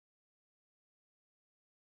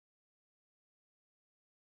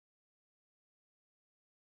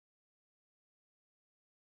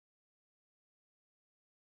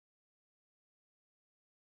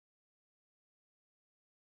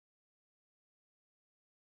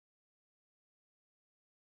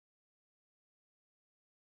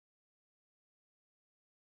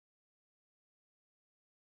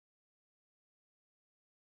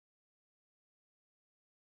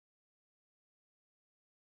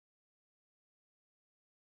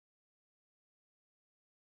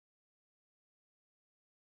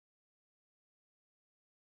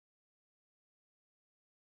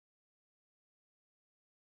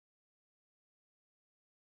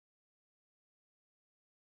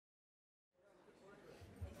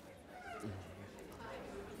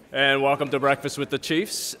And welcome to Breakfast with the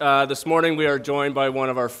Chiefs. This morning we are joined by one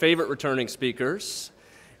of our favorite returning speakers.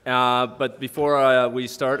 But before we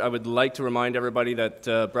start, I would like to remind everybody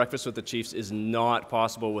that Breakfast with the Chiefs is not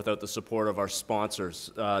possible without the support of our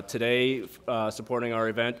sponsors. Today, supporting our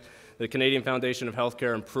event, the Canadian Foundation of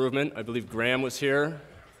Healthcare Improvement. I believe Graham was here.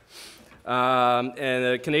 And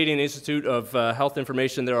the Canadian Institute of Health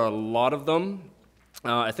Information, there are a lot of them.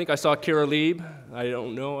 I think I saw Kira Lieb. I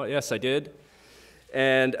don't know. Yes, I did.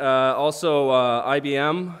 And also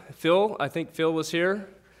IBM, Phil, I think Phil was here.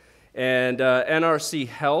 And NRC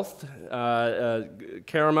Health,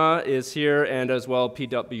 Karama is here, and as well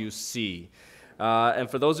PwC. And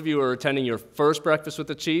for those of you who are attending your first Breakfast with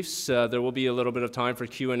the Chiefs, there will be a little bit of time for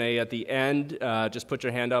Q&A at the end. Just put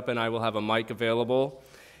your hand up and I will have a mic available.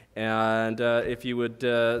 And if you would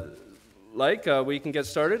like, we can get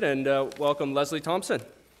started and welcome Leslee Thompson.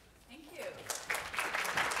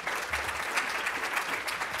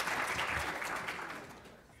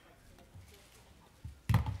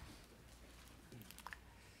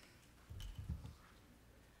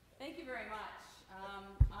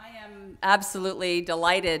 Absolutely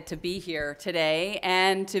delighted to be here today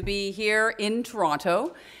and to be here in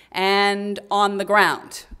Toronto and on the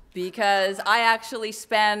ground, because I actually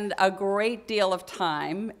spend a great deal of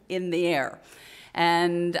time in the air.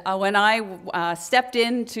 And when I stepped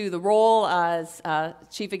into the role as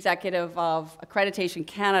Chief Executive of Accreditation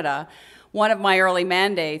Canada, one of my early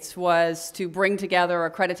mandates was to bring together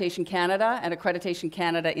Accreditation Canada and Accreditation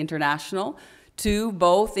Canada International, two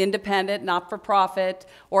both independent, not-for-profit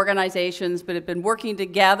organizations, but have been working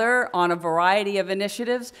together on a variety of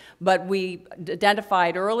initiatives. But we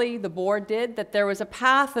identified early, the board did, that there was a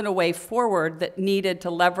path and a way forward that needed to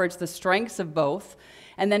leverage the strengths of both,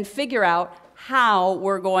 and then figure out how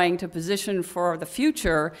we're going to position for the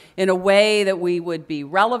future in a way that we would be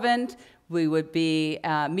relevant, we would be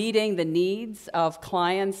meeting the needs of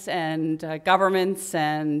clients and governments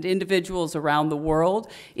and individuals around the world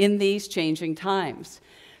in these changing times.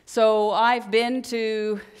 So I've been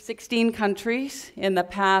to 16 countries in the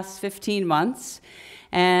past 15 months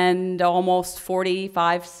and almost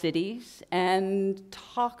 45 cities, and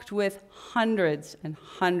talked with hundreds and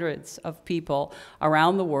hundreds of people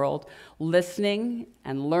around the world, listening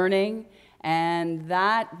and learning. And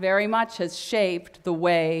that very much has shaped the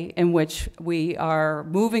way in which we are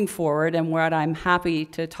moving forward and what I'm happy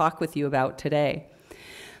to talk with you about today.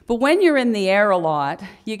 But when you're in the air a lot,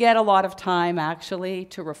 you get a lot of time actually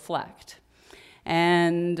to reflect.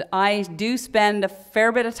 And I do spend a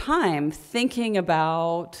fair bit of time thinking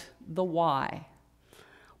about the why.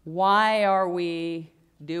 Why are we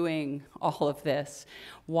doing all of this?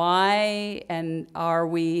 Why are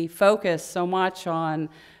we focused so much on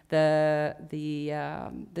the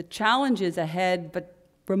challenges ahead, but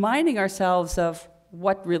reminding ourselves of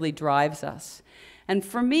what really drives us? And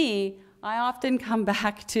for me, I often come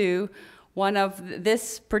back to one of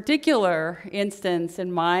this particular instance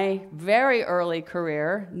in my very early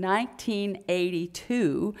career,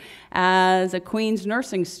 1982, as a Queen's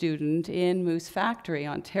nursing student in Moose Factory,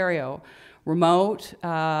 Ontario. Remote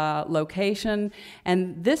location,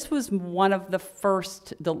 and this was one of the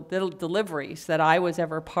first little deliveries that I was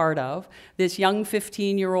ever part of. This young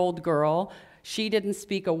 15-year-old girl, she didn't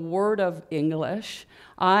speak a word of English.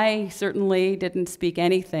 I certainly didn't speak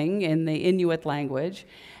anything in the Inuit language,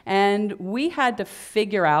 and we had to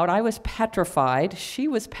figure out, I was petrified, she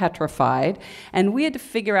was petrified, and we had to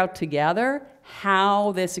figure out together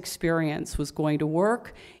how this experience was going to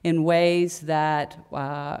work in ways that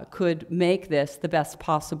could make this the best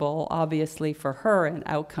possible, obviously, for her an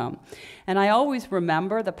outcome. And I always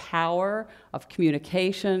remember the power of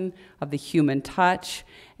communication, of the human touch,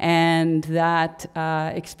 and that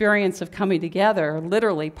experience of coming together,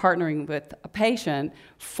 literally partnering with a patient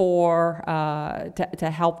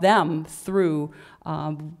to help them through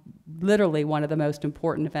literally one of the most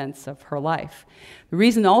important events of her life. The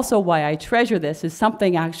reason also why I treasure this is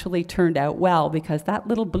something actually turned out well, because that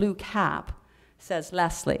little blue cap says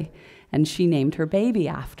Leslee, and she named her baby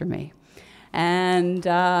after me. And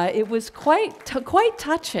it was quite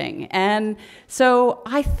touching. And so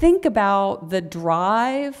I think about the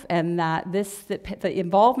drive, and that the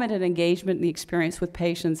involvement and engagement and the experience with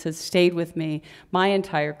patients has stayed with me my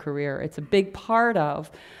entire career. It's a big part of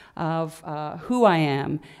who I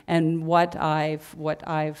am and what I've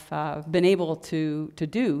been able to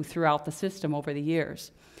do throughout the system over the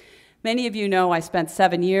years. Many of you know I spent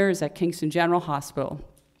 7 years at Kingston General Hospital,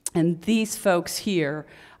 and these folks here,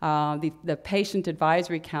 the Patient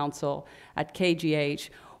Advisory Council at KGH,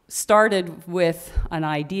 started with an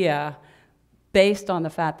idea based on the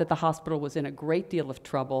fact that the hospital was in a great deal of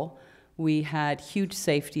trouble, We had huge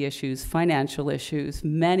safety issues, financial issues,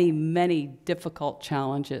 many, many difficult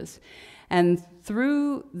challenges. And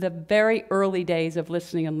through the very early days of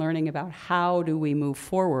listening and learning about how do we move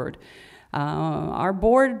forward, our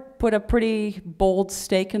board put a pretty bold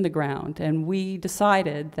stake in the ground, and we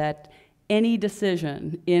decided that any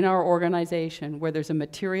decision in our organization where there's a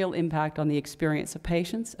material impact on the experience of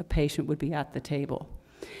patients, a patient would be at the table.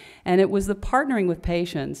 And it was the partnering with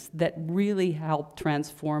patients that really helped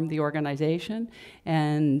transform the organization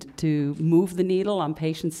and to move the needle on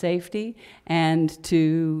patient safety and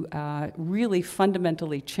to really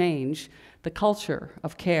fundamentally change the culture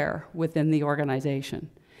of care within the organization.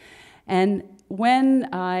 And when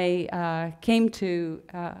I came to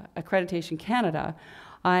Accreditation Canada,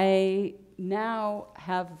 I now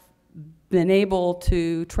have been able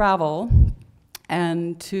to travel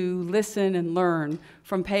and to listen and learn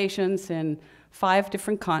from patients in 5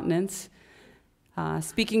 different continents,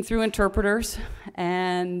 speaking through interpreters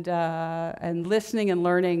and listening and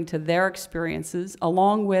learning to their experiences,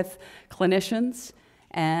 along with clinicians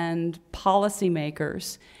and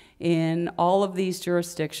policymakers in all of these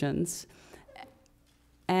jurisdictions,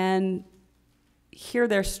 and hear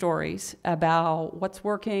their stories about what's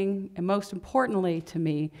working, and most importantly to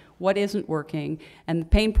me, what isn't working, and the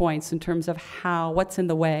pain points in terms of what's in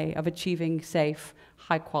the way of achieving safe,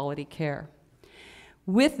 high-quality care.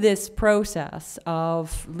 With this process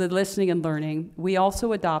of the listening and learning, we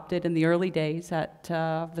also adopted in the early days at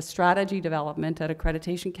the strategy development at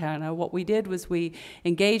Accreditation Canada. What we did was we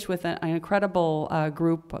engaged with an incredible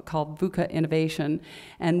group called VUCA Innovation,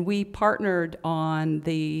 and we partnered on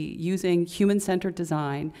using human-centered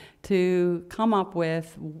design to come up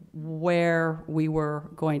with where we were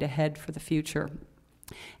going to head for the future.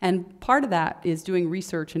 And part of that is doing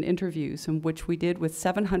research and interviews, in which we did with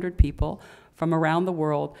 700 people from around the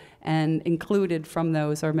world, and included from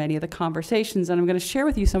those are many of the conversations. And I'm going to share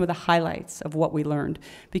with you some of the highlights of what we learned,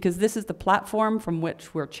 because this is the platform from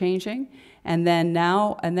which we're changing. And then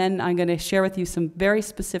I'm going to share with you some very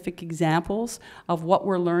specific examples of what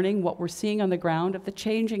we're learning, what we're seeing on the ground of the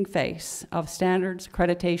changing face of standards,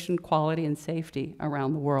 accreditation, quality, and safety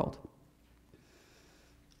around the world.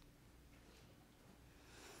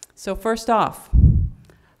 So first off,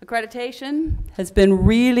 accreditation has been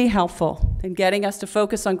really helpful in getting us to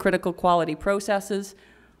focus on critical quality processes,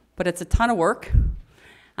 but it's a ton of work.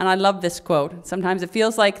 And I love this quote. Sometimes it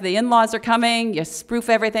feels like the in-laws are coming, you spruce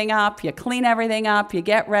everything up, you clean everything up, you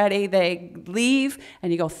get ready, they leave,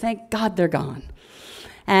 and you go, thank God they're gone.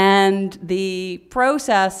 And the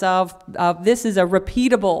process of this is a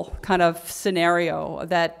repeatable kind of scenario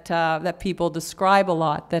that people describe a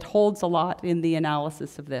lot, that holds a lot in the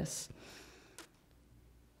analysis of this.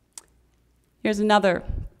 Here's another.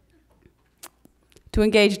 To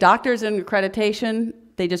engage doctors in accreditation,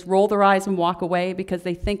 they just roll their eyes and walk away because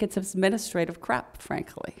they think it's administrative crap,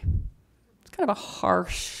 frankly. It's kind of a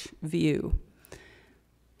harsh view.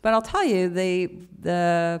 But I'll tell you,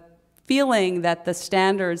 the feeling that the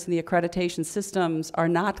standards and the accreditation systems are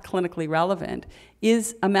not clinically relevant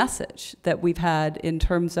is a message that we've had in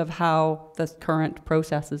terms of how the current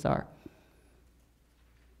processes are.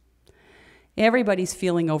 Everybody's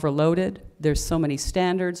feeling overloaded. There's so many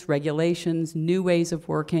standards, regulations, new ways of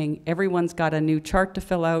working. Everyone's got a new chart to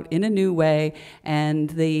fill out in a new way, and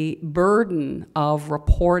the burden of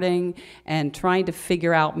reporting and trying to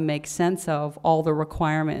figure out and make sense of all the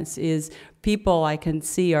requirements is people I can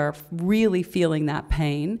see are really feeling that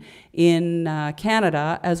pain in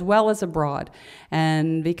Canada as well as abroad.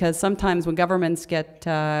 And because sometimes when governments get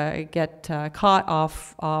caught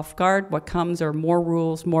off guard, what comes are more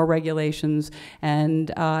rules, more regulations,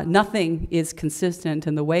 and nothing is consistent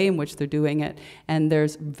in the way in which they're doing it. And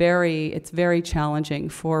it's very challenging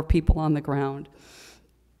for people on the ground.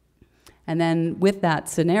 And then with that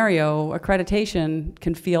scenario, accreditation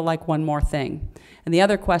can feel like one more thing. And the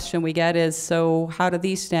other question we get is, so how do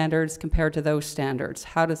these standards compare to those standards?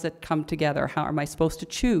 How does it come together? How am I supposed to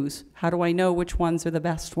choose? How do I know which ones are the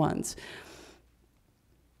best ones?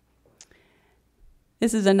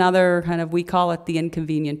 This is another kind of, we call it the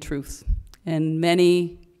inconvenient truth. In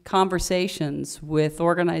many conversations with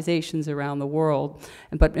organizations around the world,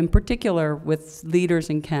 but in particular with leaders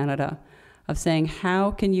in Canada, of saying,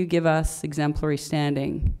 how can you give us exemplary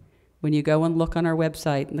standing when you go and look on our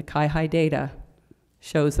website and the CAI data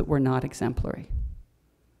shows that we're not exemplary?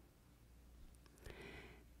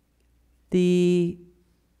 The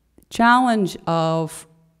challenge of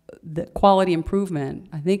the quality improvement,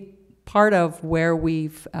 I think part of where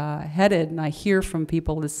we've headed, and I hear from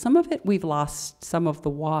people, is some of it we've lost some of the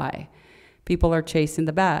why. People are chasing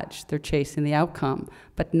the badge, they're chasing the outcome,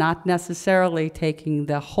 but not necessarily taking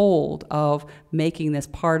the hold of making this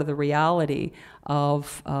part of the reality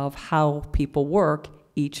of how people work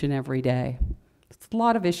each and every day. It's a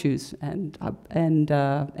lot of issues and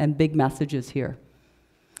big messages here.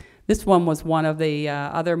 This one was one of the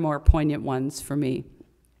other more poignant ones for me,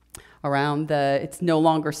 around it's no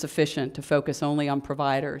longer sufficient to focus only on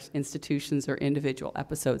providers, institutions, or individual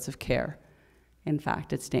episodes of care. In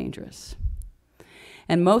fact, it's dangerous.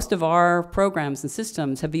 And most of our programs and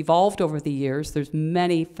systems have evolved over the years. There's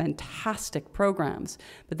many fantastic programs,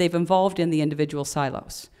 but they've evolved in the individual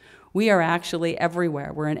silos. We are actually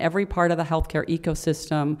everywhere. We're in every part of the healthcare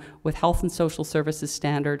ecosystem with health and social services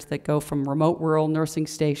standards that go from remote rural nursing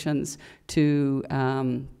stations to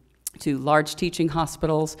large teaching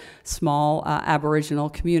hospitals, small Aboriginal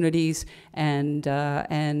communities, and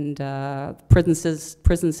prison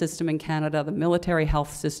system in Canada, the military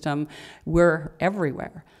health system. We're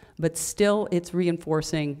everywhere. But still, it's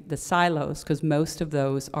reinforcing the silos, because most of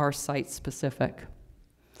those are site-specific.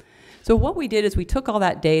 So what we did is we took all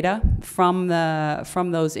that data from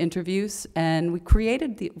those interviews, and we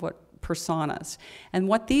created what personas. And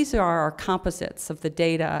what these are composites of the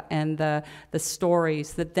data and the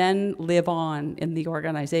stories that then live on in the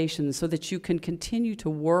organization, so that you can continue to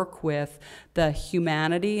work with the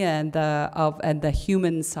humanity and the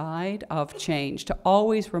human side of change, to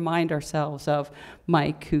always remind ourselves of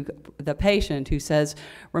Mike, the patient, who says,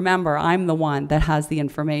 remember, I'm the one that has the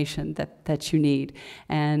information that you need.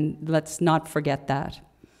 And let's not forget that.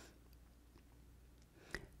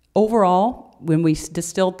 Overall, when we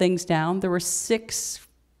distilled things down, there were 6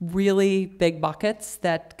 really big buckets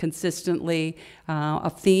that consistently,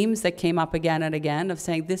 of themes that came up again and again, of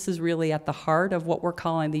saying this is really at the heart of what we're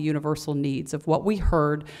calling the universal needs, of what we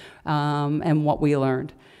heard and what we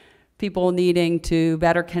learned. People needing to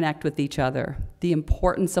better connect with each other, the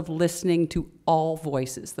importance of listening to all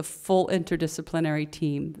voices, the full interdisciplinary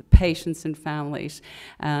team, the patients and families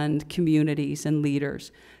and communities and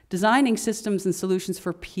leaders. Designing systems and solutions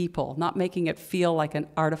for people, not making it feel like an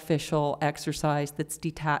artificial exercise that's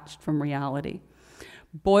detached from reality.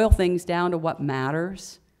 Boil things down to what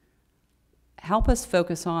matters. Help us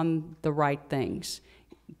focus on the right things.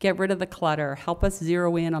 Get rid of the clutter. Help us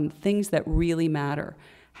zero in on the things that really matter.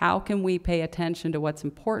 How can we pay attention to what's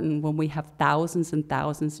important when we have thousands and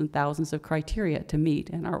thousands and thousands of criteria to meet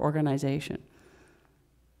in our organization?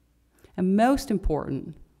 And most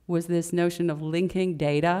important was this notion of linking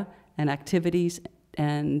data and activities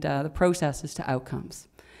and the processes to outcomes.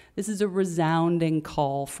 This is a resounding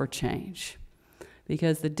call for change,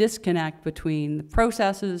 because the disconnect between the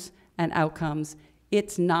processes and outcomes,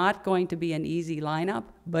 it's not going to be an easy lineup,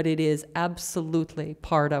 but it is absolutely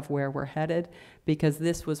part of where we're headed, because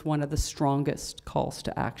this was one of the strongest calls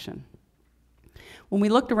to action. When we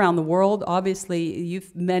looked around the world, obviously,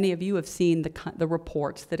 many of you have seen the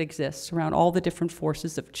reports that exist around all the different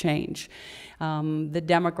forces of change, the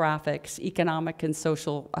demographics, economic and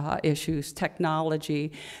social issues,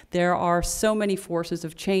 technology. There are so many forces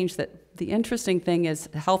of change that the interesting thing is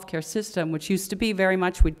the healthcare system, which used to be very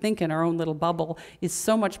much, we'd think, in our own little bubble, is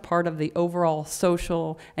so much part of the overall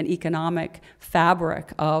social and economic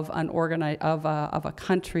fabric of a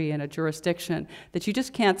country and a jurisdiction that you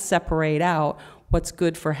just can't separate out what's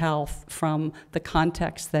good for health from the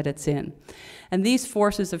context that it's in. And these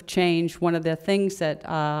forces of change, one of the things that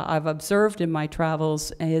I've observed in my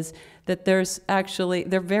travels is that they're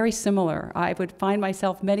very similar. I would find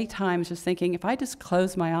myself many times just thinking, if I just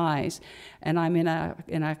close my eyes and I'm in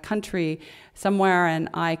a country somewhere and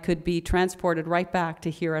I could be transported right back to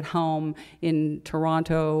here at home in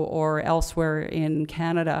Toronto or elsewhere in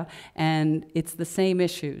Canada, and it's the same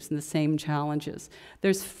issues and the same challenges.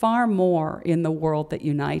 There's far more in the world that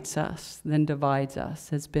unites us than divides us,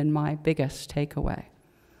 has been my biggest takeaway.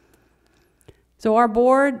 So our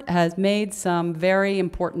board has made some very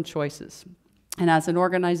important choices. And as an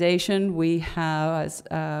organization, we've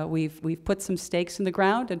put some stakes in the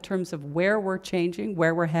ground in terms of where we're changing,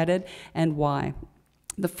 where we're headed, and why.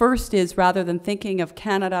 The first is, rather than thinking of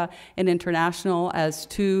Canada and international as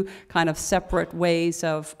 2 kind of separate ways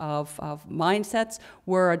of mindsets,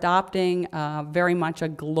 we're adopting very much a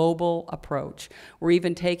global approach. We're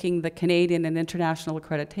even taking the Canadian and international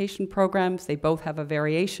accreditation programs. They both have a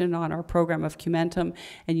variation on our program of Cumentum,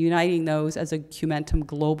 and uniting those as a Cumentum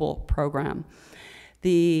global program.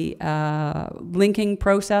 The linking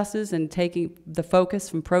processes and taking the focus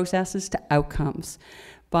from processes to outcomes.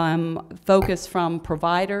 Focus from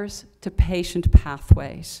providers to patient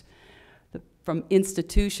pathways, from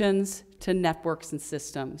institutions to networks and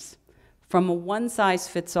systems, from a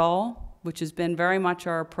one-size-fits-all which has been very much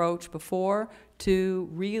our approach before, to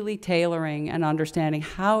really tailoring and understanding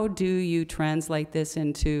how do you translate this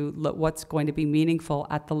into what's going to be meaningful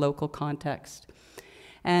at the local context.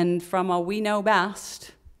 And from a we know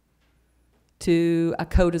best to a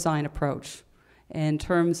co-design approach in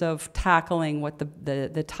terms of tackling what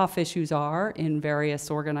the tough issues are in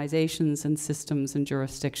various organizations and systems and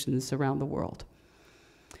jurisdictions around the world.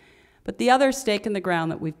 But the other stake in the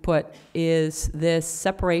ground that we've put is this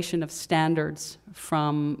separation of standards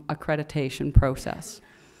from accreditation process.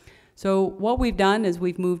 So what we've done is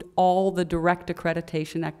we've moved all the direct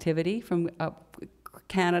accreditation activity from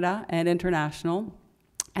Canada and international,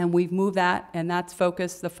 and we've moved that, and that's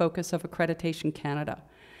the focus of Accreditation Canada.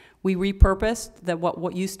 We repurposed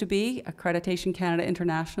what used to be Accreditation Canada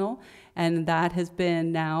International, and that has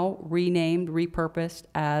been now renamed, repurposed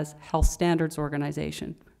as Health Standards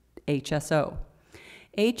Organization, HSO.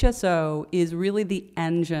 HSO is really the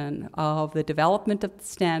engine of the development of the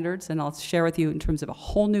standards, and I'll share with you in terms of a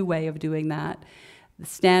whole new way of doing that. The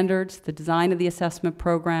standards, the design of the assessment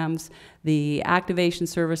programs, the activation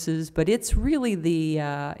services, but it's really the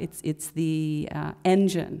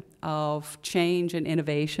engine of change and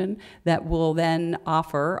innovation that will then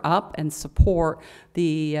offer up and support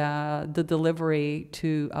the delivery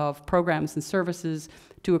of programs and services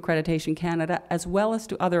to Accreditation Canada, as well as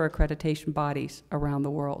to other accreditation bodies around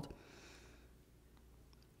the world.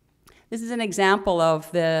 This is an example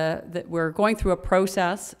of that we're going through a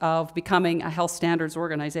process of becoming a health standards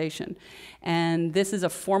organization. And this is a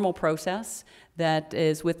formal process that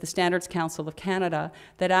is with the Standards Council of Canada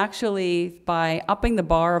that actually, by upping the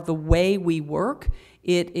bar of the way we work,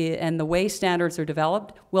 and the way standards are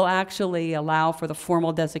developed, will actually allow for the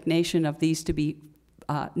formal designation of these to be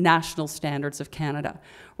national standards of Canada.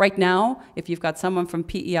 Right now, if you've got someone from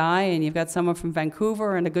PEI and you've got someone from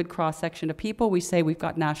Vancouver and a good cross-section of people, we say we've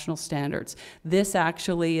got national standards. This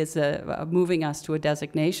actually is moving us to a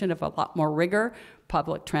designation of a lot more rigor,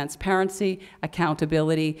 public transparency,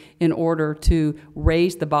 accountability, in order to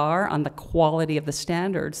raise the bar on the quality of the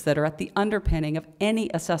standards that are at the underpinning of any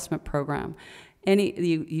assessment program.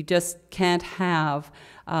 You just can't have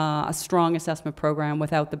a strong assessment program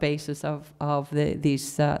without the basis of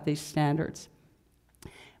these standards.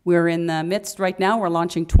 We're in the midst right now, we're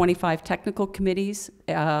launching 25 technical committees.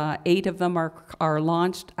 8 of them are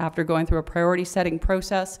launched after going through a priority setting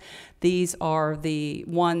process. These are the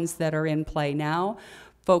ones that are in play now.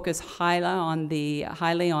 Focus highly on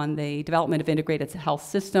the development of integrated health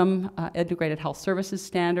system, integrated health services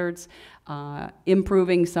standards,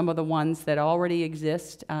 improving some of the ones that already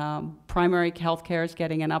exist. Primary health care is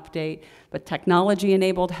getting an update, but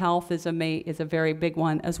technology-enabled health is a very big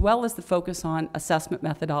one, as well as the focus on assessment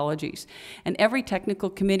methodologies. And every technical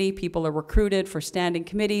committee, people are recruited for standing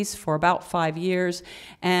committees for about 5 years,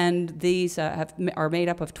 and these are made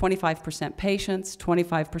up of 25% patients,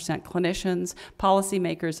 25% clinicians,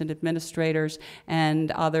 policymakers and administrators,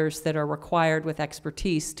 and others that are required with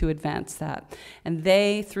expertise to advance that. And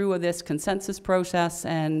they, through this consensus process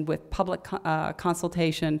and with public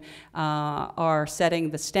consultation, are setting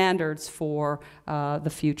the standards for the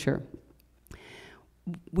future.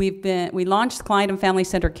 We launched Client and Family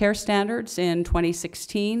Centered Care Standards in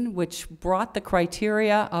 2016, which brought the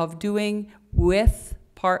criteria of doing with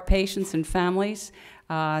patients and families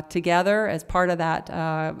together as part of that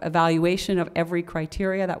evaluation of every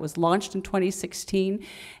criteria that was launched in 2016,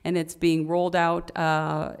 and it's being rolled out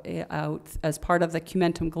as part of the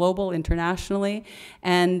Cumentum Global internationally.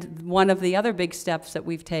 And one of the other big steps that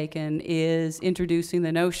we've taken is introducing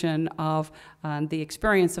the notion of the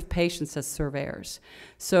experience of patients as surveyors.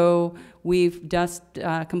 So we've just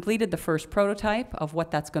completed the first prototype of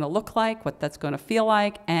what that's going to look like, what that's going to feel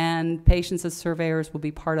like, and patients as surveyors will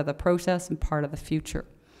be part of the process and part of the future.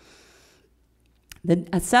 The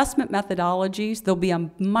assessment methodologies, there'll be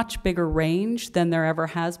a much bigger range than there ever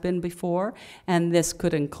has been before, and this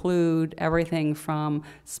could include everything from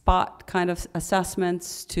spot kind of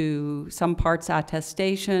assessments to some parts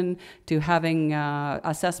attestation to having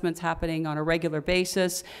assessments happening on a regular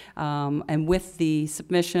basis, and with the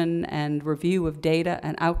submission and review of data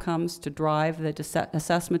and outcomes to drive the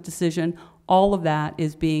assessment decision. All of that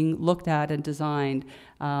is being looked at and designed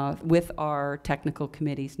with our technical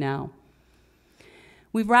committees now.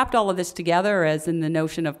 We've wrapped all of this together as in the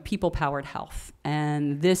notion of people-powered health.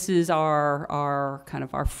 And this is our kind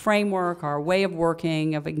of our framework, our way of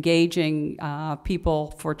working, of engaging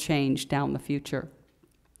people for change down the future.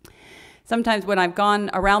 sometimes when I've gone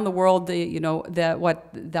around the world,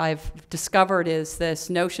 what I've discovered is this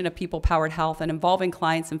notion of people-powered health and involving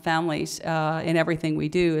clients and families in everything we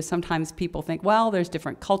do. Is sometimes people think, well, there's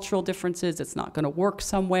different cultural differences, it's not going to work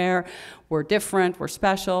somewhere, we're different, we're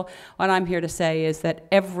special. What I'm here to say is that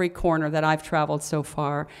every corner that I've traveled so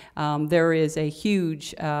far, there is a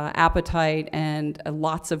huge appetite and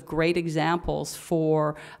lots of great examples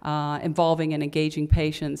for involving and engaging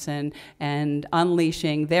patients and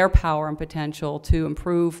unleashing their power and potential to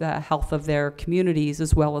improve the health of their communities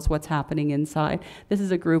as well as what's happening inside. This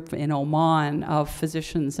is a group in Oman of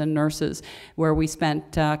physicians and nurses where we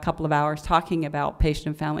spent a couple of hours talking about patient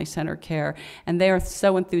and family-centered care, and they are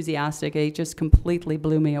so enthusiastic. They just completely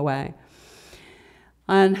blew me away.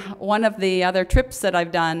 On one of the other trips that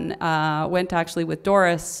I've done, went actually with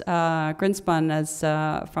Doris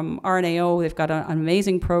Grinspan from RNAO. They've got an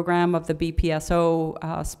amazing program of the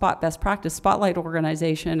BPSO Best Practice Spotlight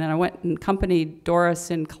Organization, and I went and accompanied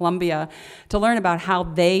Doris in Colombia to learn about how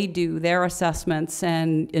they do their assessments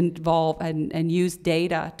and involve and use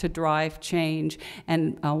data to drive change.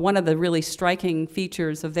 And one of the really striking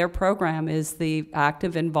features of their program is the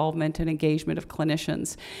active involvement and engagement of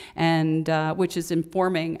clinicians, and which is informing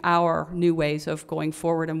our new ways of going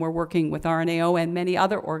forward. And we're working with RNAO and many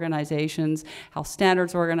other organizations, health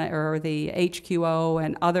standards or the HQO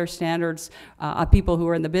and other standards, people who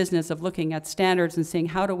are in the business of looking at standards and seeing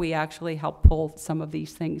how do we actually help pull some of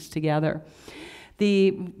these things together.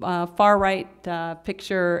 The far right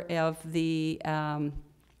picture of the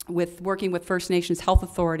with working with First Nations Health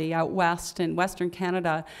Authority out west in Western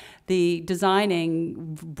Canada, the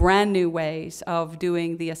designing brand new ways of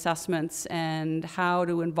doing the assessments and how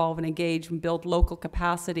to involve and engage and build local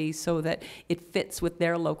capacity so that it fits with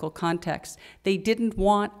their local context. They didn't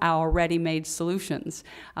want our ready-made solutions,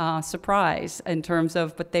 surprise, in terms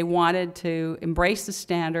of, but they wanted to embrace the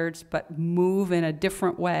standards but move in a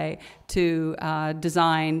different way to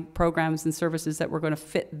design programs and services that were going to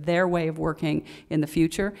fit their way of working in the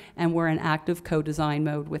future, and we're in active co-design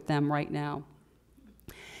mode with them right now.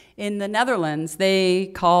 In the Netherlands,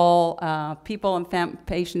 they call people and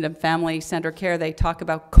patient and family-centered care, they talk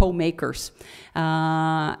about co-makers.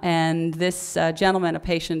 And this gentleman, a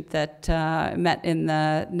patient that met in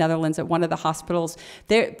the Netherlands at one of the hospitals,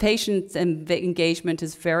 their patients and the engagement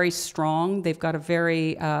is very strong. They've got a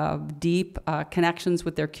very deep connections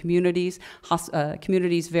with their communities.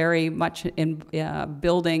 Communities very much in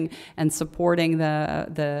building and supporting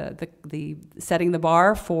the setting the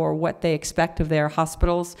bar for what they expect of their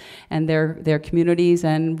hospitals and their communities,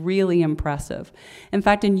 and really impressive. In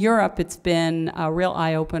fact, in Europe, it's been a real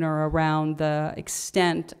eye-opener around the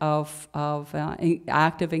extent of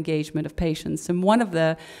active engagement of patients. And one of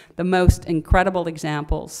the most incredible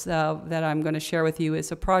examples that I'm going to share with you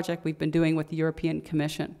is a project we've been doing with the European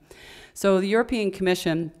Commission. So the European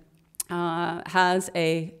Commission has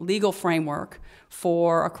a legal framework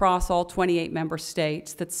for across all 28 member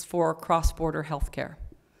states that's for cross-border healthcare.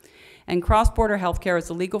 And cross-border healthcare is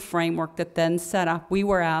a legal framework that then set up, we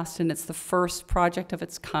were asked, and it's the first project of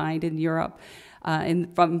its kind in Europe,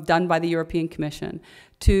 done by the European Commission,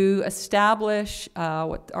 to establish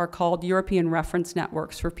what are called European reference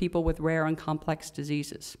networks for people with rare and complex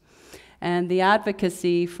diseases. And the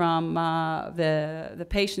advocacy from the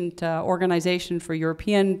patient organization for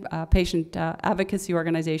European patient advocacy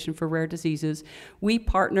organization for rare diseases, we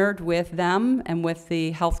partnered with them and with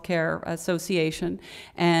the Healthcare Association,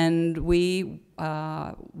 and we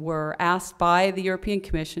were asked by the European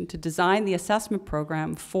Commission to design the assessment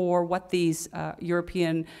program for what these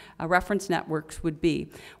European reference networks would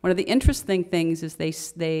be. One of the interesting things is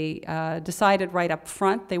they decided right up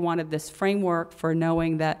front they wanted this framework for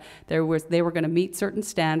knowing that they were going to meet certain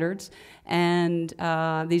standards, and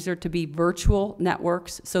these are to be virtual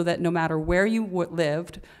networks so that no matter where you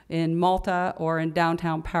lived, in Malta or in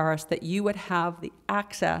downtown Paris, that you would have the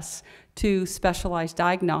access to specialized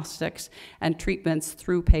diagnostics and treatments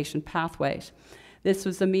through patient pathways. This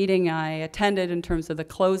was the meeting I attended in terms of the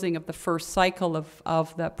closing of the first cycle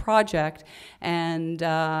of the project, and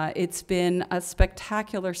it's been a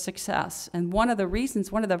spectacular success. And one of the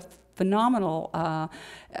reasons, one of the phenomenal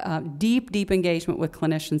deep engagement with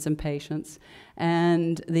clinicians and patients.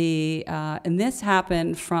 And this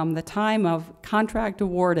happened from the time of contract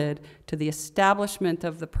awarded to the establishment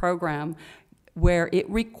of the program, where it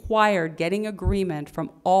required getting agreement from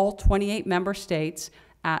all 28 member states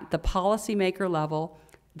at the policymaker level,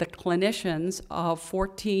 the clinicians of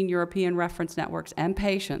 14 European reference networks and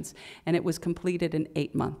patients, and it was completed in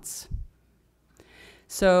 8 months.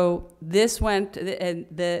 So this went,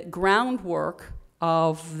 the groundwork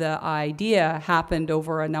of the idea happened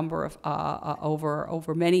over a number of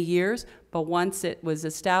over many years, but once it was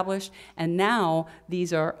established, and now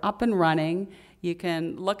these are up and running. You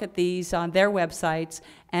can look at these on their websites,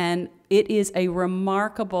 and it is a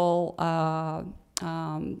remarkable.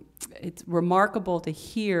 It's remarkable to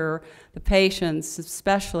hear the patients,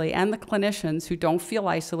 especially, and the clinicians who don't feel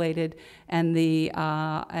isolated, and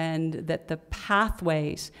that the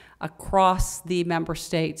pathways across the member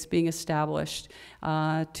states being established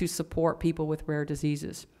to support people with rare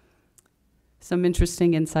diseases. Some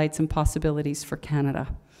interesting insights and possibilities for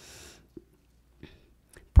Canada.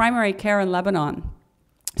 Primary care in Lebanon.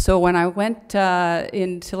 So when I went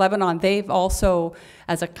into Lebanon, they've also,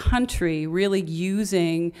 as a country, really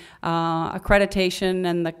using accreditation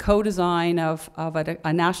and the co-design of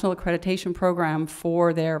a national accreditation program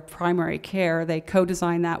for their primary care. They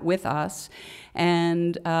co-designed that with us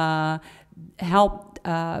and helped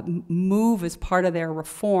move as part of their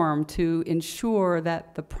reform to ensure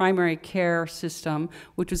that the primary care system,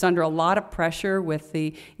 which was under a lot of pressure with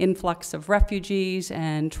the influx of refugees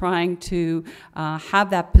and trying to have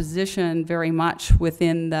that position very much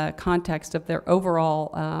within the context of their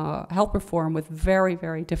overall health reform with very,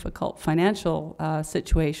 very difficult financial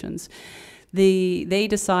situations. They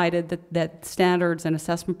decided that standards and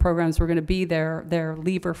assessment programs were going to be their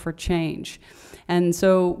lever for change. And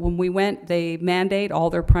so when we went, they mandate all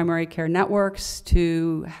their primary care networks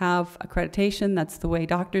to have accreditation. That's the way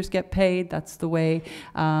doctors get paid. That's the way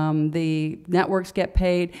the networks get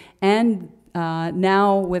paid. And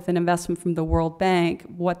now with an investment from the World Bank,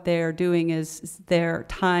 what they're doing is they're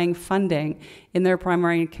tying funding in their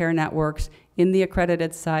primary care networks in the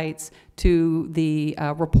accredited sites to the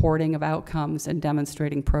reporting of outcomes and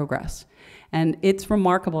demonstrating progress. And it's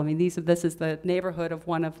remarkable. I mean, this is the neighborhood of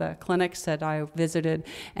one of the clinics that I visited,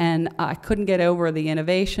 and I couldn't get over the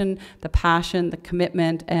innovation, the passion, the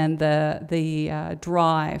commitment, and the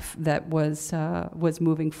drive that was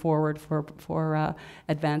moving forward for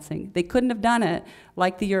advancing. They couldn't have done it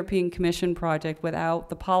like the European Commission project without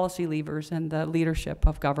the policy levers and the leadership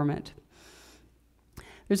of government.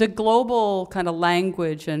 There's a global kind of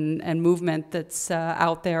language and movement that's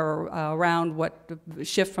out there around what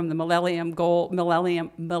shift from the Millennium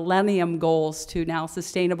Goals to now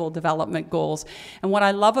Sustainable Development Goals. And what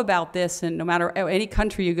I love about this, and no matter any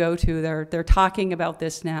country you go to, they're talking about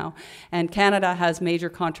this now. And Canada has major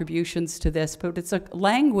contributions to this, but it's a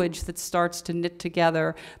language that starts to knit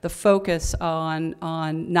together the focus on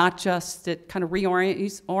not just, it kind of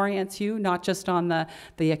reorients you, not just on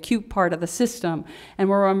the acute part of the system.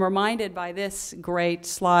 And I'm reminded by this great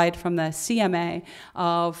slide from the CMA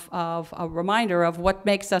of a reminder of what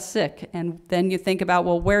makes us sick. And then you think about,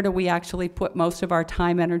 well, where do we actually put most of our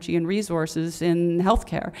time, energy, and resources in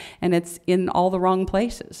healthcare? And it's in all the wrong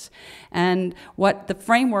places. And what the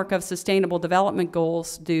framework of Sustainable Development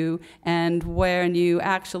Goals do, and when you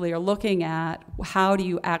actually are looking at how do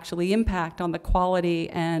you actually impact on the quality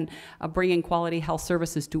and bringing quality health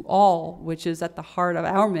services to all, which is at the heart of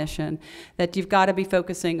our mission, that you've got to be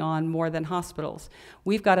focusing on more than hospitals.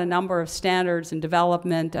 We've got a number of standards and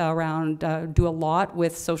development around, do a lot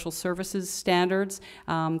with social services standards.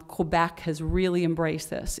 Quebec has really embraced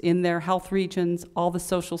this. In their health regions, all the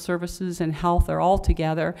social services and health are all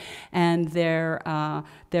together, and they're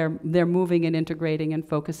moving and integrating and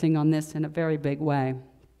focusing on this in a very big way.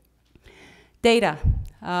 Data.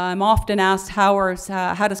 I'm often asked, how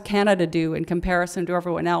does Canada do in comparison to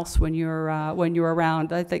everyone else when you're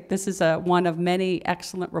around? I think this is one of many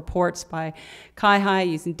excellent reports by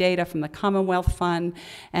CIHI using data from the Commonwealth Fund,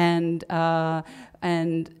 and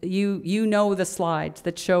you know the slides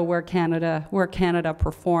that show where Canada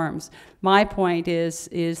performs. My point is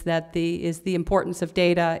that the importance of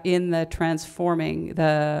data in the transforming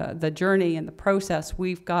the journey and the process.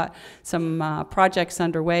 We've got some projects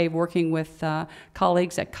underway working with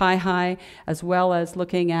colleagues at CIHI, as well as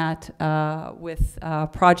looking at with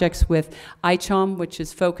projects with ICHOM, which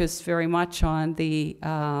is focused very much on the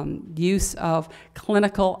use of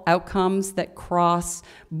clinical outcomes that cross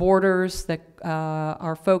borders, that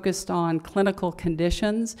are focused on clinical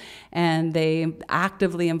conditions, and they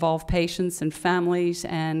actively involve patients and families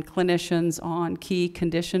and clinicians on key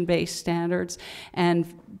condition-based standards,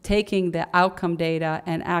 and taking the outcome data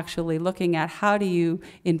and actually looking at how do you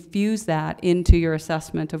infuse that into your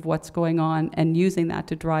assessment of what's going on and using that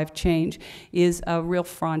to drive change is a real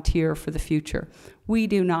frontier for the future. We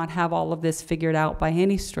do not have all of this figured out by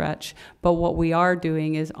any stretch, but what we are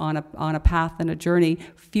doing is on a path and a journey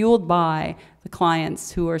fueled by the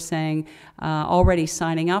clients who are saying, already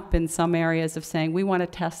signing up in some areas of saying, we want to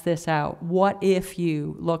test this out. What if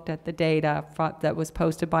you looked at the data that was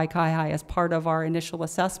posted by CIHI as part of our initial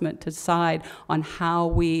assessment to decide on how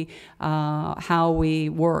we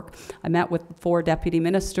work? I met with 4 deputy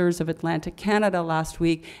ministers of Atlantic Canada last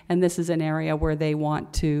week, and this is an area where they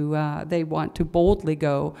want to boldly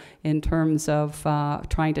go in terms of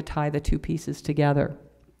trying to tie the two pieces together.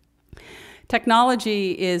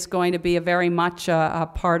 Technology is going to be a very much a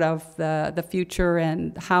part of the future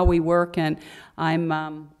and how we work, and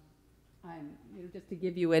just to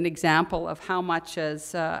give you an example of how much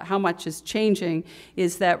is changing,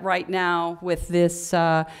 is that right now with this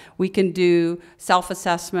we can do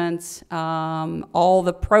self-assessments, all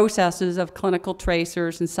the processes of clinical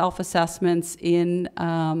tracers and self-assessments in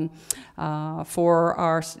for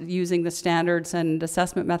our using the standards and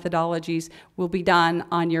assessment methodologies will be done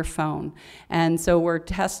on your phone. And so we're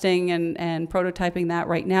testing and prototyping that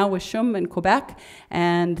right now with CHUM in Quebec,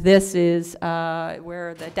 and this is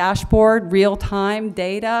where the dashboard, real-time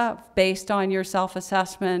data based on your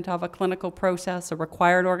self-assessment of a clinical process, a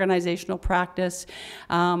required organizational practice,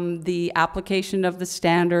 the application of the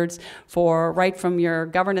standards for right from your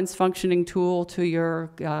governance functioning tool to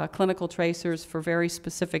your clinical tracers for very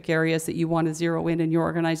specific areas that you want to zero in your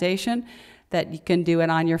organization, that you can do it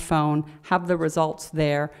on your phone, have the results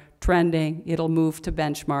there, trending, it'll move to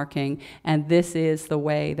benchmarking, and this is the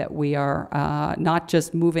way that we are not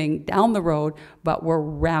just moving down the road, but we're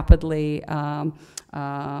rapidly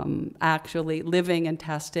actually living and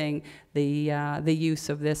testing the use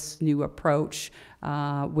of this new approach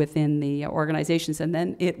within the organizations, and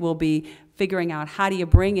then it will be figuring out how do you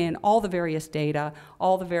bring in all the various data,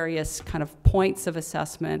 all the various kind of points of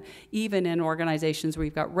assessment, even in organizations where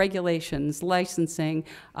you've got regulations, licensing,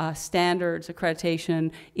 standards,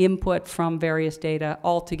 accreditation, input from various data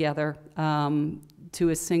all together to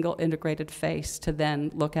a single integrated face to then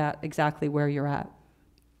look at exactly where you're at.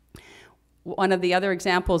 One of the other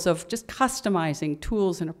examples of just customizing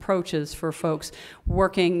tools and approaches for folks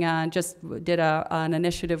working, just did an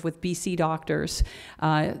initiative with BC doctors.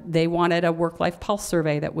 They wanted a work-life pulse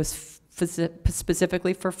survey that was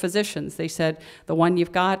specifically for physicians. They said, the one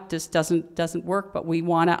you've got just doesn't work, but we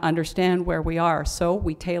want to understand where we are. So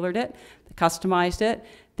we tailored it, customized it.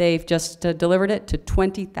 They've just delivered it to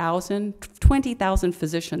 20,000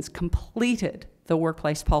 physicians completed the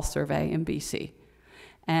workplace pulse survey in BC.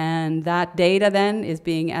 And that data then is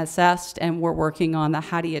being assessed, and we're working on the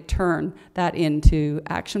how do you turn that into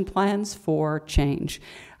action plans for change.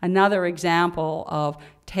 Another example of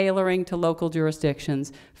tailoring to local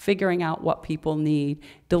jurisdictions, figuring out what people need,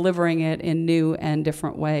 delivering it in new and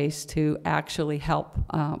different ways to actually help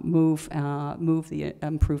move the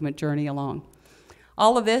improvement journey along.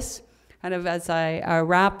 All of this, kind of as I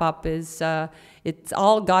wrap up, is it's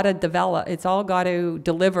all got to develop, it's all got to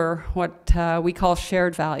deliver what we call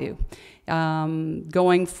shared value.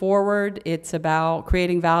 Going forward, it's about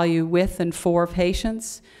creating value with and for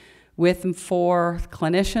patients, with and for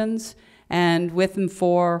clinicians, and with and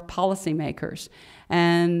for policymakers.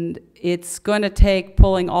 And it's going to take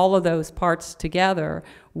pulling all of those parts together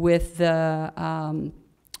with the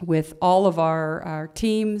with all of our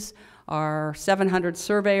teams, our 700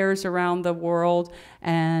 surveyors around the world,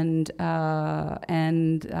 and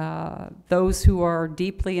those who are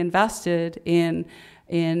deeply invested in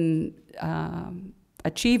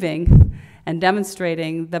achieving and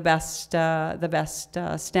demonstrating the best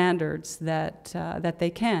standards that they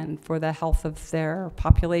can for the health of their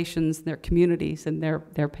populations, their communities, and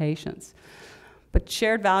their patients. But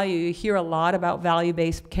shared value, you hear a lot about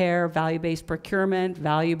value-based care, value-based procurement,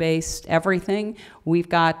 value-based everything.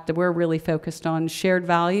 We're really focused on shared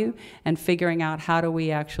value and figuring out how do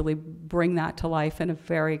we actually bring that to life in a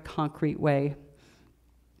very concrete way.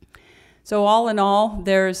 So all in all,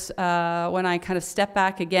 there's, when I kind of step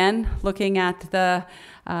back again, looking at the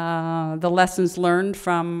lessons learned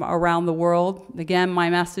from around the world, again,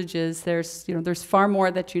 my message is there's far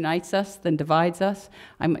more that unites us than divides us.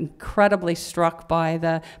 I'm incredibly struck by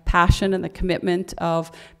the passion and the commitment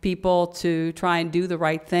of people to try and do the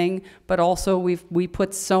right thing, but also we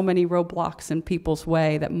put so many roadblocks in people's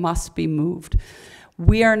way that must be moved.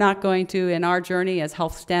 We are not going to, in our journey as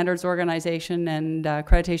Health Standards Organization and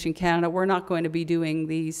Accreditation Canada, we're not going to be doing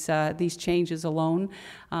these changes alone.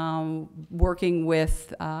 Working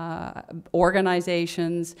with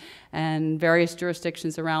organizations and various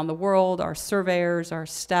jurisdictions around the world, our surveyors, our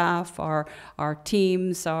staff, our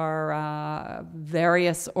teams, our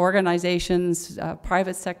various organizations,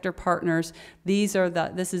 private sector partners.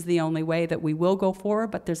 This is the only way that we will go forward,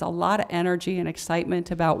 but there's a lot of energy and excitement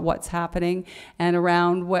about what's happening, and around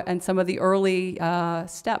around and some of the early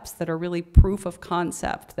steps that are really proof of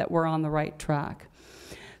concept that we're on the right track.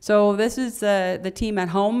 So this is the team at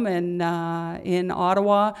home in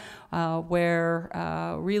Ottawa, where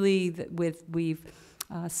really we've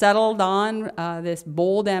settled on this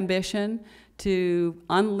bold ambition to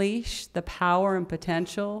unleash the power and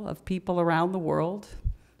potential of people around the world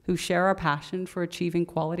who share our passion for achieving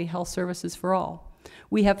quality health services for all.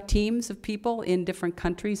 We have teams of people in different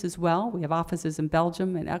countries as well. We have offices in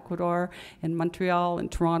Belgium, in Ecuador, in Montreal, in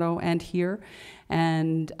Toronto, and here,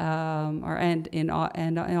 and in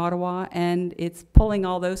Ottawa. And it's pulling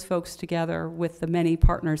all those folks together with the many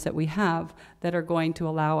partners that we have that are going to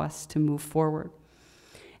allow us to move forward.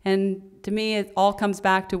 And to me, it all comes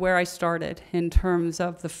back to where I started in terms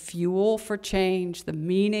of the fuel for change, the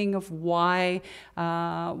meaning of why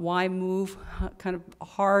move kind of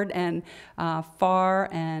hard and far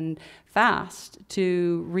and fast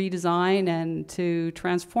to redesign and to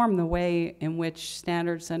transform the way in which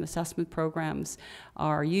standards and assessment programs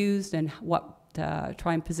are used and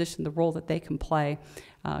try and position the role that they can play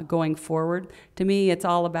going forward. To me, it's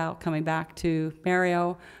all about coming back to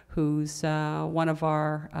Mario, who's one of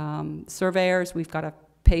our surveyors. We've got a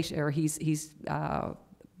patient, or he's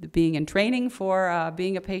being in training for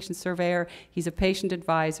being a patient surveyor. He's a patient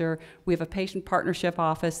advisor. We have a patient partnership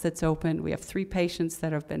office that's open. We have 3 patients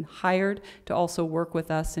that have been hired to also work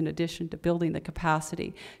with us in addition to building the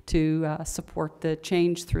capacity to support the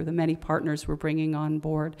change through the many partners we're bringing on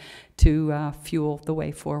board to fuel the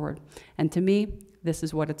way forward. And to me, this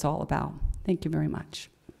is what it's all about. Thank you very much.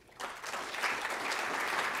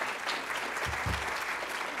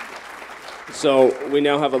 So we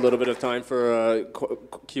now have a little bit of time for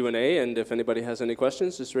Q&A, and if anybody has any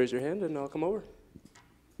questions, just raise your hand and I'll come over.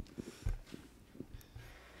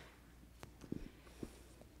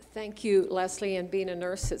 Thank you, Leslie, and being a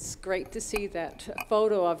nurse, it's great to see that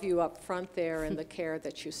photo of you up front there and the care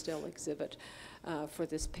that you still exhibit for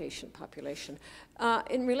this patient population.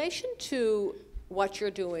 In relation to what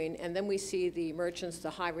you're doing, and then we see the emergence of the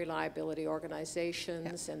high reliability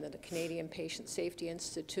organizations and then the Canadian Patient Safety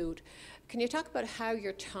Institute. Can you talk about how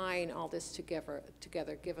you're tying all this together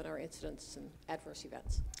given our incidents and adverse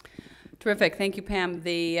events? Terrific. Thank you, Pam.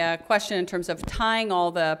 The question in terms of tying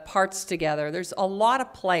all the parts together, there's a lot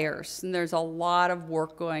of players and there's a lot of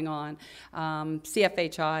work going on.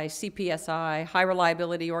 CFHI, CPSI, high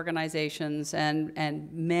reliability organizations,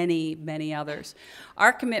 and many, many others.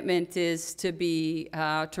 Our commitment is to be,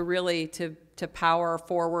 to power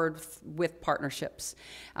forward with partnerships.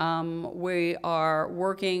 We are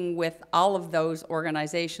working with all of those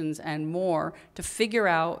organizations and more to figure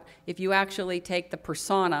out, if you actually take the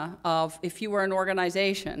persona of, if you were an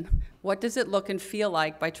organization, what does it look and feel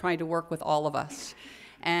like by trying to work with all of us?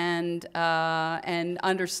 And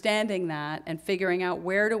understanding that and figuring out,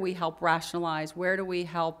 where do we help rationalize, where do we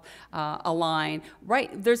help align.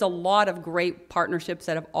 Right, there's a lot of great partnerships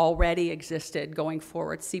that have already existed going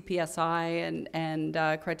forward. CPSI and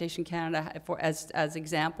Accreditation Canada, as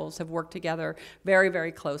examples, have worked together very,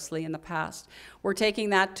 very closely in the past. We're taking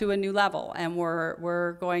that to a new level, and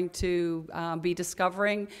we're going to be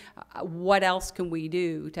discovering what else can we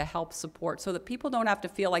do to help support, so that people don't have to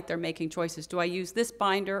feel like they're making choices. Do I use this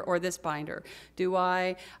binder or this binder? Do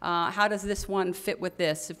I, how does this one fit with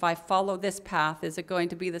this? If I follow this path, is it going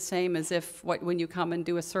to be the same as if when you come and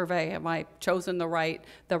do a survey, have I chosen the right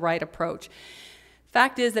approach?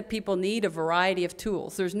 Fact is that people need a variety of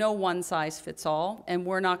tools. There's no one size fits all, and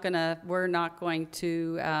we're not going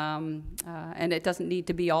to, and it doesn't need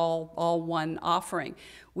to be all one offering.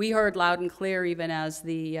 We heard loud and clear, even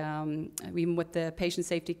even with the patient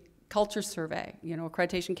safety culture survey. You know,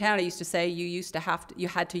 Accreditation Canada used to say you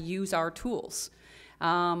had to use our tools.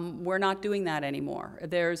 We're not doing that anymore.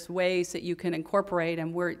 There's ways that you can incorporate,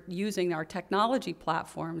 and we're using our technology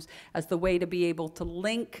platforms as the way to be able to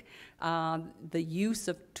link the use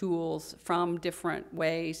of tools from different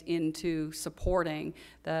ways into supporting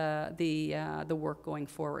the work going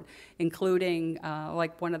forward, including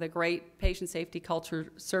like one of the great patient safety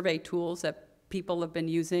culture survey tools that people have been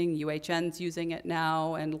using, UHN's using it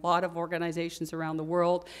now, and a lot of organizations around the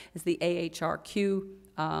world, is the AHRQ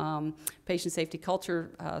patient safety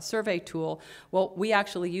culture survey tool. Well, we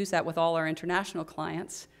actually use that with all our international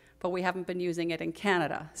clients, but we haven't been using it in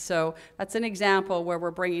Canada. So that's an example where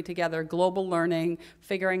we're bringing together global learning,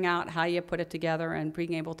 figuring out how you put it together, and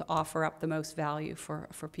being able to offer up the most value for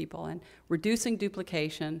people. And reducing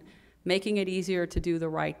duplication, making it easier to do the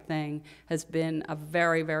right thing, has been a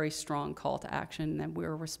very, very strong call to action, and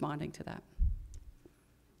we're responding to that.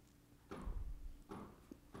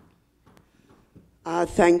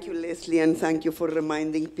 Thank you, Leslie, and thank you for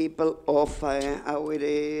reminding people of our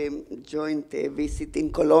joint visit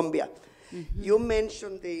in Colombia. Mm-hmm. You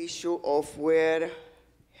mentioned the issue of where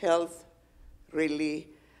health really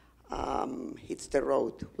hits the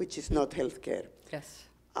road, which is not healthcare. Yes.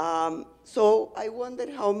 So I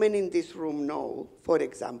wonder how many in this room know, for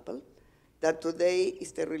example, that today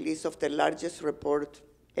is the release of the largest report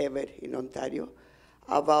ever in Ontario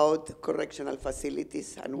about correctional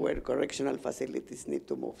facilities and where correctional facilities need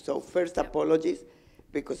to move. So first, apologies,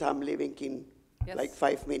 because I'm leaving in like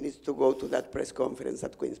 5 minutes to go to that press conference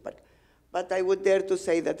at Queen's Park. But I would dare to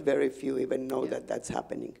say that very few even know that that's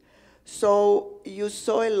happening. So you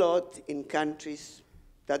saw a lot in countries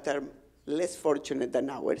that are less fortunate than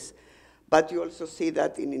ours, but you also see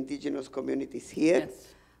that in indigenous communities here. Yes.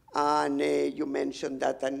 And you mentioned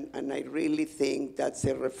that, and I really think that's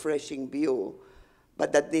a refreshing view,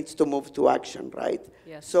 but that needs to move to action, right?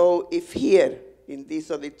 Yes. So if here in this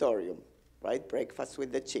auditorium, right, breakfast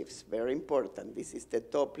with the chiefs, very important, this is the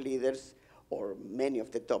top leaders or many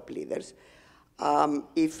of the top leaders,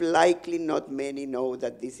 if likely not many know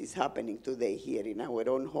that this is happening today here in our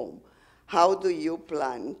own home, how do you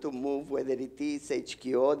plan to move, whether it is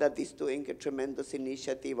HQO that is doing a tremendous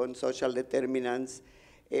initiative on social determinants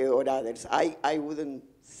or others? I wouldn't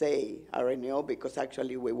say RNO because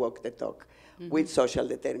actually we walk the talk with social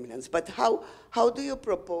determinants. But how do you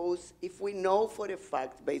propose, if we know for a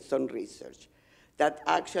fact based on research that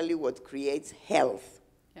actually what creates health,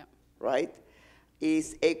 right,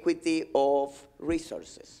 is equity of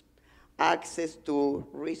resources, access to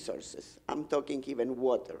resources. I'm talking even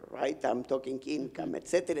water, right? I'm talking income, et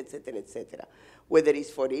cetera, et cetera, et cetera. Whether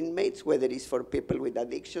it's for inmates, whether it's for people with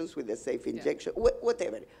addictions, with a safe injection,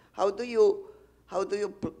 whatever. What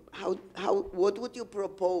would you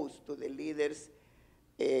propose to the leaders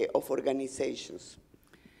of organizations?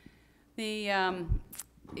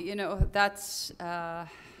 You know, that's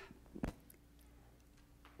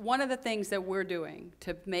one of the things that we're doing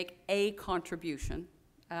to make a contribution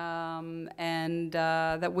and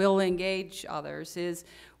that will engage others is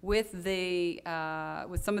with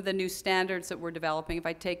some of the new standards that we're developing. If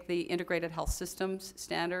I take the integrated health systems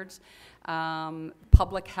standards,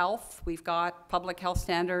 public health, we've got public health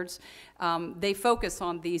standards. They focus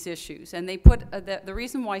on these issues, and they put the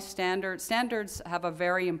reason why standards have a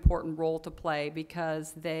very important role to play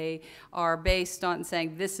because they are based on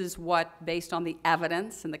saying this is what, based on the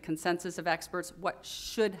evidence and the consensus of experts, what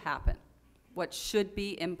should happen, what should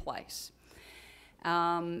be in place.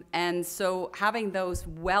 And so having those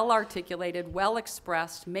well articulated, well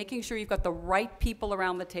expressed, making sure you've got the right people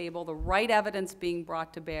around the table, the right evidence being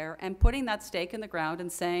brought to bear, and putting that stake in the ground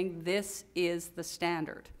and saying this is the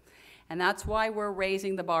standard. And that's why we're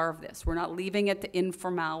raising the bar of this. We're not leaving it to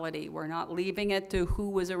informality. We're not leaving it to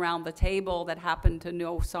who was around the table that happened to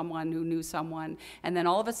know someone who knew someone. And then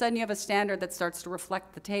all of a sudden you have a standard that starts to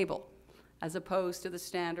reflect the table, as opposed to the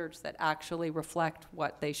standards that actually reflect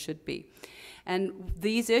what they should be. And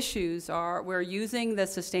these issues are, we're using the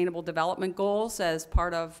Sustainable Development Goals as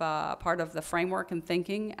part of the framework and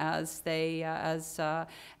thinking as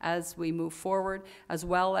we move forward, as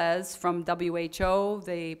well as from WHO,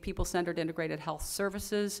 the People-Centered Integrated Health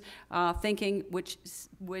Services thinking,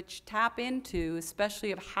 which tap into,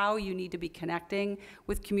 especially of how you need to be connecting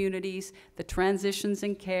with communities, the transitions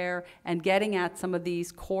in care, and getting at some of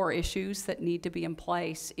these core issues that need to be in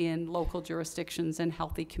place in local jurisdictions and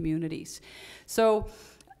healthy communities. So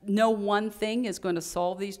no one thing is going to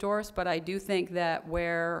solve these doors, but I do think that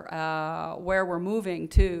where we're moving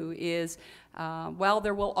to is, well,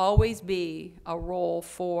 there will always be a role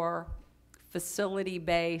for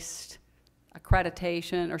facility-based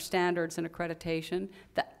accreditation or standards and accreditation.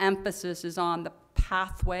 The emphasis is on the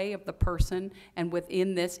pathway of the person and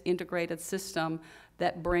within this integrated system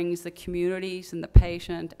that brings the communities and the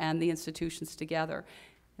patient and the institutions together.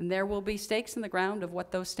 And there will be stakes in the ground of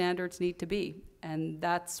what those standards need to be. And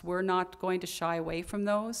we're not going to shy away from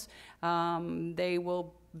those. They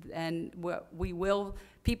will, and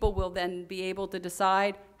people will then be able to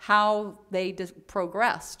decide how they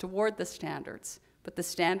progress toward the standards. But the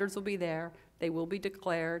standards will be there, they will be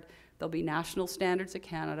declared, there'll be national standards of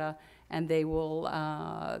Canada, and they will,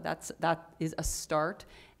 that is a start,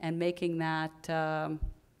 and making that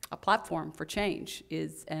a platform for change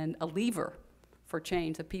and a lever for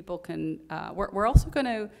change that people can, we're also going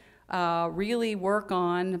to really work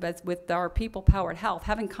on, with our people-powered health,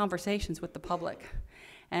 having conversations with the public.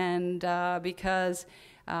 And because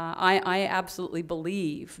I absolutely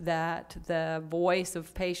believe that the voice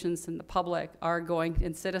of patients and the public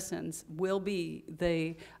and citizens will be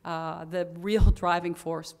the real driving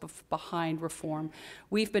force behind reform.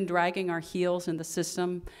 We've been dragging our heels in the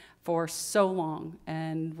system for so long,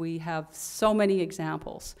 and we have so many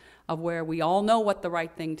examples of where we all know what the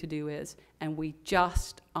right thing to do is, and we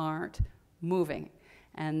just aren't moving.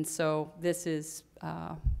 And so this is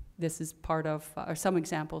part of, or some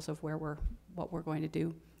examples of what we're going to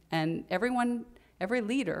do. And every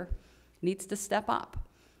leader needs to step up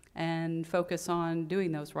and focus on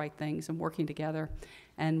doing those right things and working together.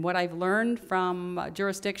 And what I've learned from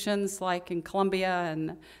jurisdictions like in Colombia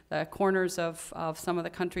and the corners of some of the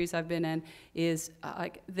countries I've been in is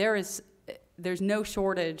there's no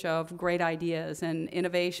shortage of great ideas, and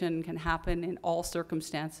innovation can happen in all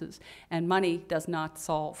circumstances, and money does not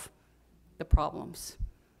solve the problems.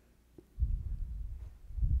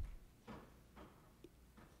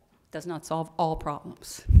 Does not solve all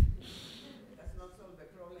problems. Does not solve the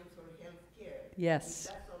problem for healthcare. Yes. It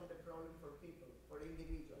does solve the problem for people, for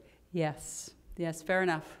individuals. Yes. Yes, fair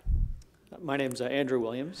enough. My name's Andrew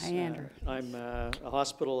Williams. Hi, Andrew. I'm a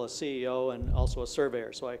hospital, a CEO, and also a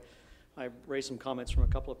surveyor. So I raised some comments from a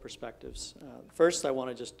couple of perspectives. First, I want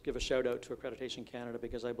to just give a shout out to Accreditation Canada,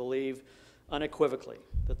 because I believe unequivocally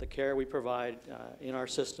that the care we provide in our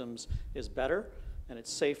systems is better and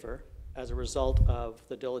it's safer as a result of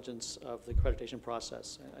the diligence of the accreditation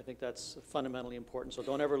process. And I think that's fundamentally important. So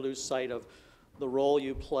don't ever lose sight of the role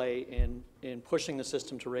you play in pushing the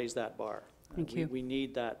system to raise that bar. Thank you. We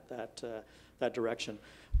need that direction.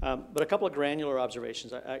 But a couple of granular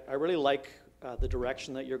observations. I really like the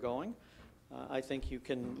direction that you're going. I think you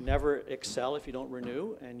can never excel if you don't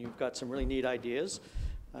renew, and you've got some really neat ideas.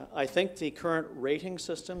 I think the current rating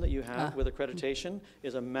system that you have with accreditation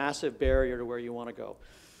is a massive barrier to where you want to go.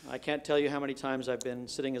 I can't tell you how many times I've been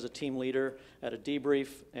sitting as a team leader at a debrief,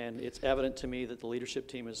 and it's evident to me that the leadership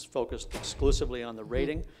team is focused exclusively on the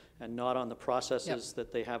rating and not on the processes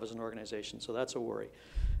that they have as an organization. So that's a worry.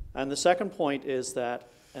 And the second point is that,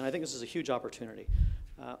 and I think this is a huge opportunity,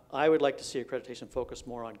 I would like to see accreditation focus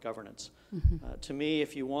more on governance. To me,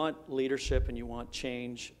 if you want leadership and you want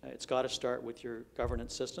change, it's got to start with your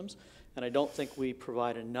governance systems. And I don't think we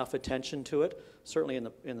provide enough attention to it, certainly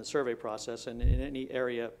in the survey process and in any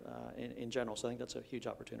area in general. So I think that's a huge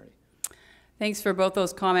opportunity. Thanks for both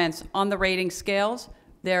those comments. On the rating scales,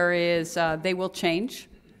 they will change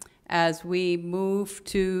as we move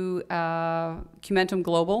to Cumentum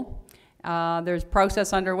Global. There's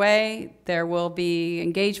process underway. There will be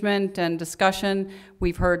engagement and discussion.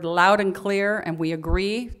 We've heard loud and clear, and we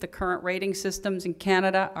agree the current rating systems in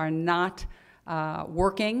Canada are not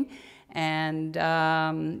working. And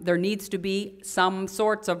there needs to be some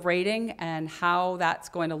sorts of rating, and how that's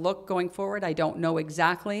going to look going forward, I don't know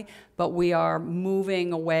exactly, but we are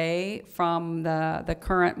moving away from the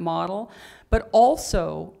current model. But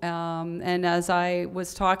also, and as I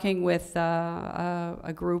was talking with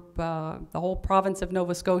a group, the whole province of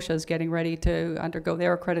Nova Scotia is getting ready to undergo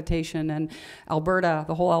their accreditation, and Alberta,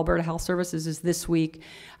 the whole Alberta Health Services is this week.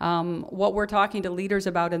 What we're talking to leaders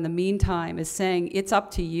about in the meantime is saying it's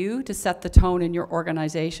up to you to set the tone in your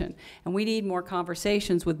organization. And we need more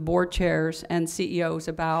conversations with board chairs and CEOs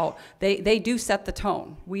about, they do set the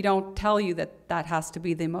tone. We don't tell you that has to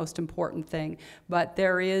be the most important thing, but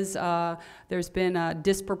there's been a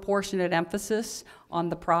disproportionate emphasis on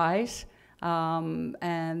the prize,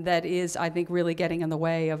 and that is, I think, really getting in the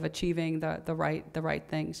way of achieving the right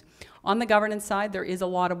things. On the governance side, there is a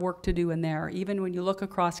lot of work to do in there. Even when you look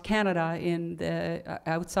across Canada, in the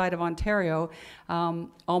outside of Ontario,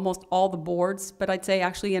 almost all the boards, but I'd say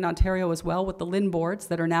actually in Ontario as well, with the LIN boards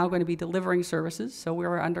that are now going to be delivering services. So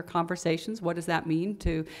we're under conversations. What does that mean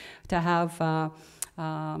to have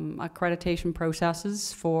accreditation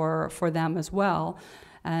processes for them as well,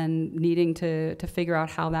 and needing to figure out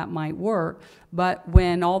how that might work. But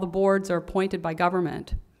when all the boards are appointed by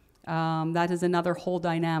government, that is another whole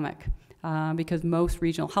dynamic, because most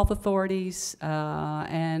regional health authorities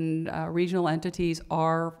and regional entities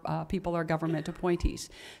people are government appointees.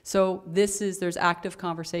 So there's active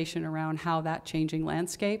conversation around how that changing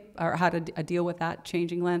landscape, or how to deal with that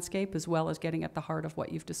changing landscape, as well as getting at the heart of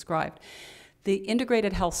what you've described. The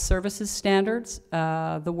integrated health services standards,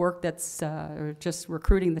 the work that's just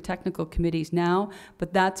recruiting the technical committees now,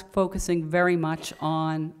 but that's focusing very much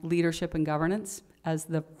on leadership and governance as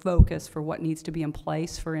the focus for what needs to be in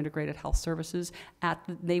place for integrated health services.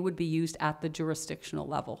 They would be used at the jurisdictional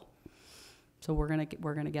level. So we're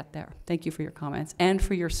gonna get there. Thank you for your comments and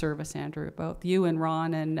for your service, Andrew. Both you and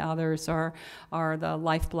Ron and others are the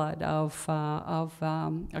lifeblood of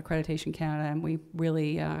Accreditation Canada, and we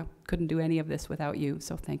really couldn't do any of this without you.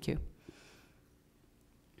 So thank you.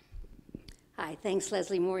 Hi, thanks,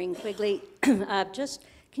 Leslie. Maureen Quigley. Just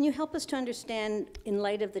can you help us to understand, in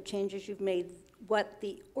light of the changes you've made, what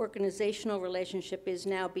the organizational relationship is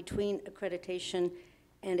now between Accreditation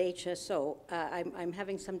and HSO? I'm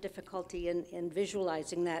having some difficulty in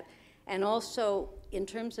visualizing that. And also, in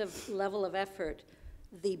terms of level of effort,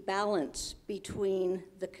 the balance between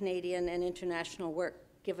the Canadian and international work,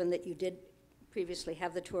 given that you did previously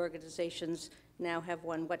have the two organizations, now have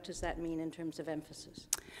one. What does that mean in terms of emphasis?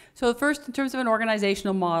 So first, in terms of an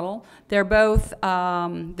organizational model, they're both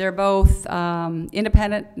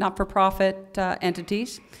independent, not-for-profit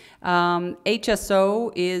entities.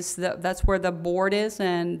 HSO is that's where the board is,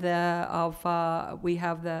 and we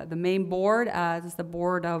have the main board as the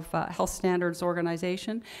Board of Health Standards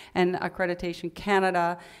Organization, and Accreditation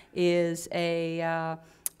Canada is an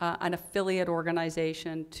affiliate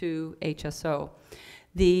organization to HSO.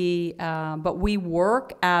 But we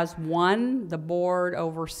work as one. The board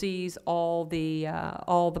oversees all the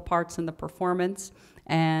parts and the performance,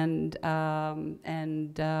 and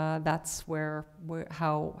that's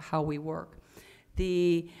how we work.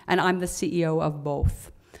 And I'm the CEO of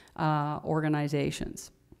both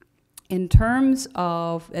organizations. In terms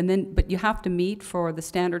of, but you have to meet for the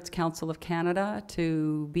Standards Council of Canada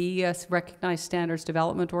to be a recognized standards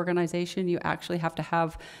development organization. You actually have to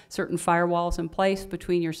have certain firewalls in place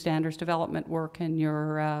between your standards development work and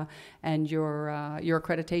your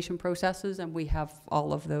accreditation processes, and we have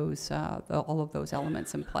all of those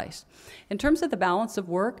elements in place. In terms of the balance of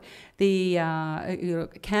work,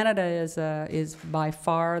 Canada is by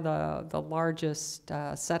far the largest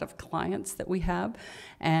set of clients that we have.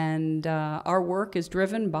 And our work is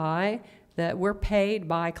driven by that we're paid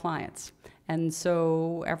by clients. And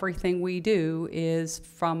so everything we do is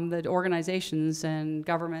from the organizations and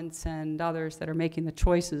governments and others that are making the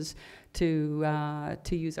choices to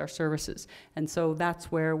use our services. And so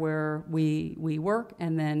that's where we work.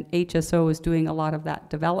 And then HSO is doing a lot of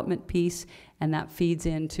that development piece, and that feeds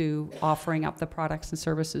into offering up the products and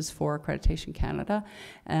services for Accreditation Canada,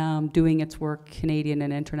 doing its work Canadian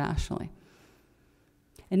and internationally.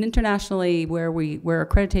 And internationally, where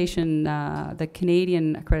accreditation, the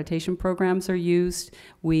Canadian accreditation programs are used,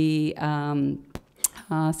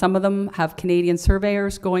 some of them have Canadian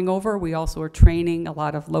surveyors going over. We also are training a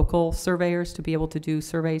lot of local surveyors to be able to do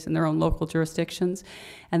surveys in their own local jurisdictions.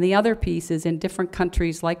 And the other piece is in different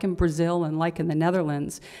countries, like in Brazil and like in the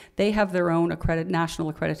Netherlands, they have their own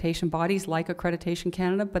national accreditation bodies like Accreditation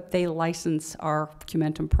Canada, but they license our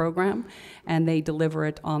Cumentum program and they deliver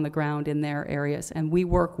it on the ground in their areas. And we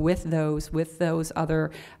work with those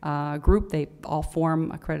other group. They all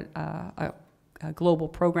form a global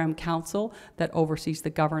program council that oversees the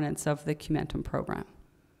governance of the Cumentum program.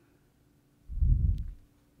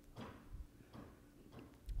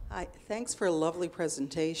 Hi, thanks for a lovely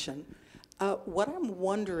presentation. What I'm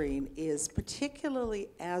wondering is, particularly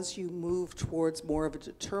as you move towards more of a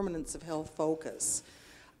determinants of health focus,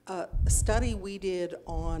 a study we did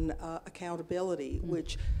on accountability,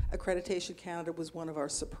 which Accreditation Canada was one of our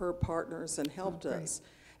superb partners and helped us.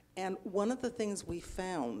 And one of the things we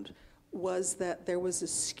found was that there was a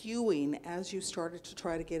skewing as you started to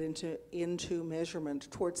try to get into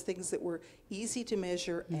measurement towards things that were easy to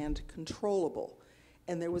measure and controllable.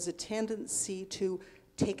 And there was a tendency to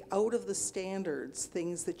take out of the standards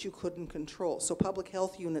things that you couldn't control. So public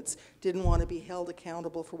health units didn't want to be held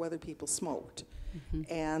accountable for whether people smoked.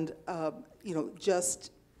 And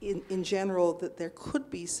just in general, that there could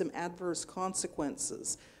be some adverse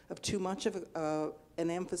consequences of too much of an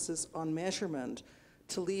emphasis on measurement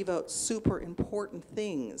to leave out super important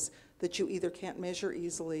things that you either can't measure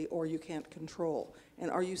easily or you can't control.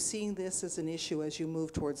 And are you seeing this as an issue as you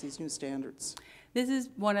move towards these new standards? This is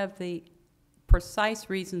one of the precise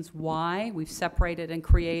reasons why we've separated and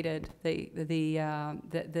created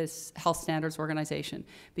this health standards organization,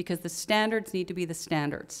 because the standards need to be the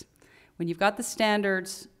standards. When you've got the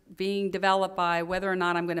standards being developed by whether or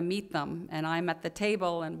not I'm going to meet them, and I'm at the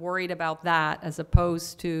table and worried about that as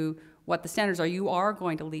opposed to what the standards are, you are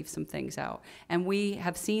going to leave some things out. And we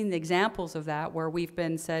have seen the examples of that where we've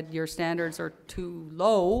been said your standards are too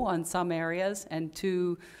low on some areas and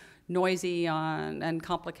too noisy and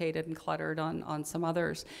complicated and cluttered on some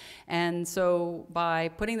others. And so by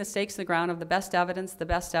putting the stakes in the ground of the best evidence, the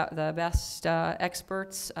best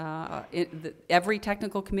experts, every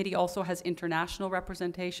technical committee also has international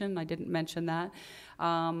representation. I didn't mention that.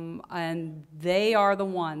 And they are the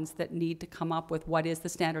ones that need to come up with what is the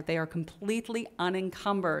standard. They are completely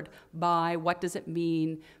unencumbered by what does it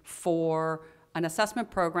mean for an assessment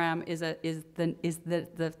program is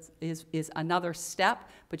another step,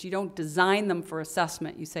 but you don't design them for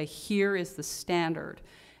assessment. You say, here is the standard,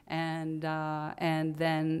 and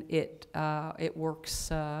then it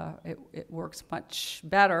works much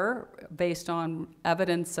better based on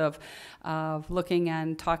evidence of looking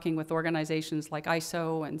and talking with organizations like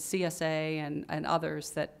ISO and CSA and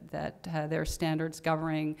others that their standards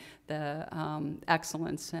governing the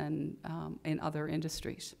excellence and in other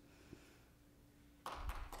industries.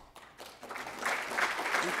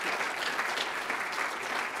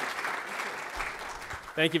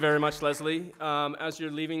 Thank you very much, Leslie. As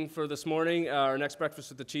you're leaving for this morning, our next Breakfast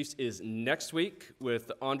with the Chiefs is next week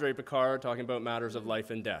with Andre Picard talking about matters of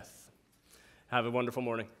life and death. Have a wonderful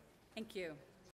morning. Thank you.